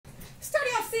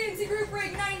CNC Group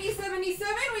Break 9077.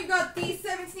 We've got the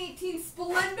 1718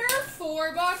 Splendor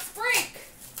 4-box break.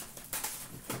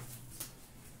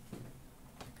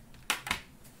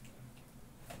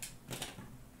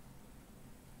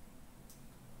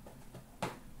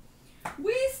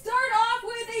 We start off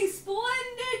with a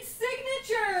Splendid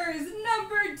Signatures,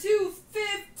 number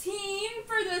 215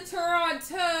 for the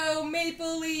Toronto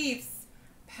Maple Leafs,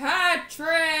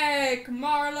 Patrick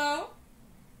Marleau.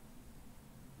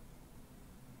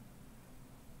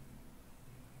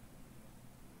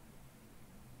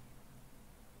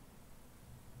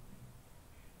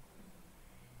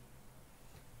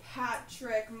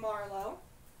 Patrick Marleau.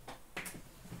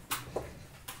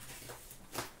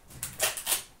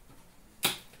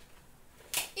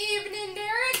 Evening,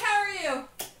 Derek. How are you?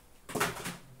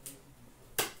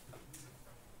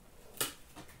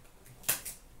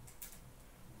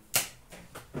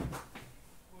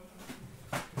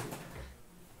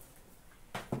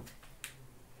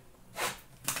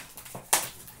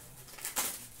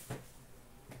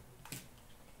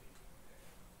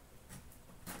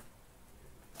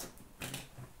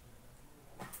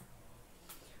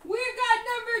 We've got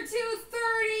number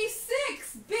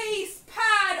 236, base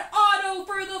pad auto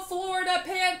for the Florida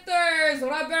Panthers,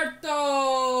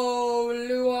 Roberto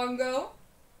Luongo.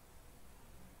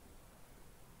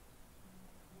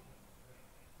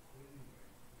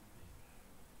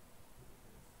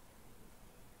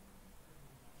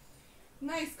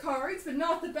 Nice cards, but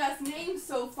not the best names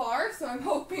so far, so I'm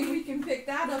hoping we can pick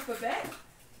that up a bit.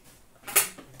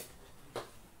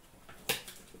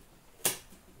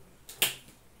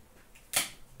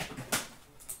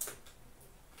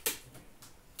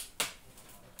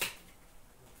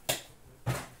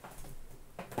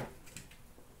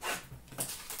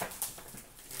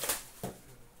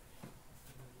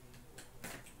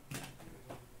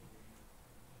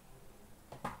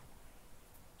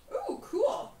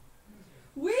 Cool.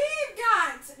 We've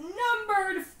got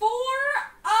numbered 4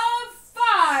 of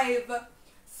 5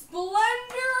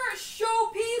 Splendor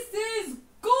Showpieces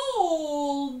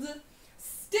Gold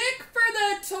stick for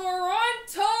the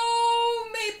Toronto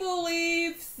Maple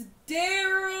Leafs,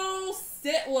 Daryl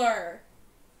Sittler.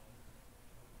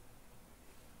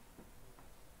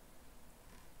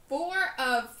 4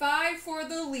 of 5 for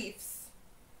the Leafs.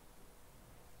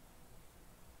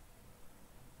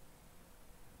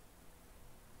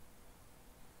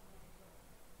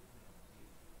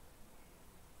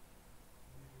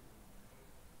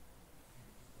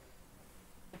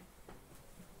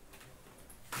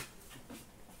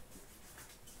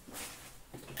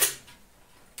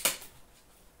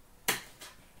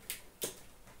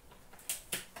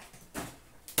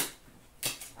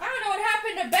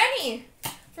 Benny,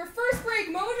 for first break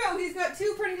mojo, he's got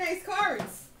 2 pretty nice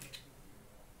cards.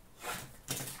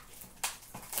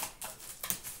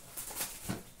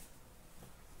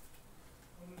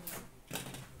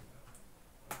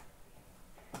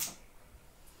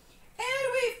 And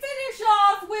we finish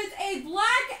off with a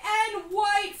black and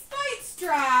white fight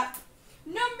strap,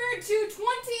 number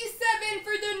 227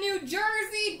 for the New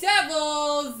Jersey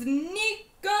Devils,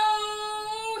 Nico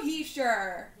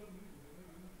Hischier.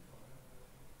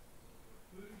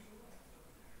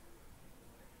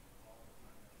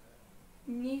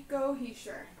 Nico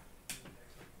Hischier.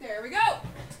 There we go.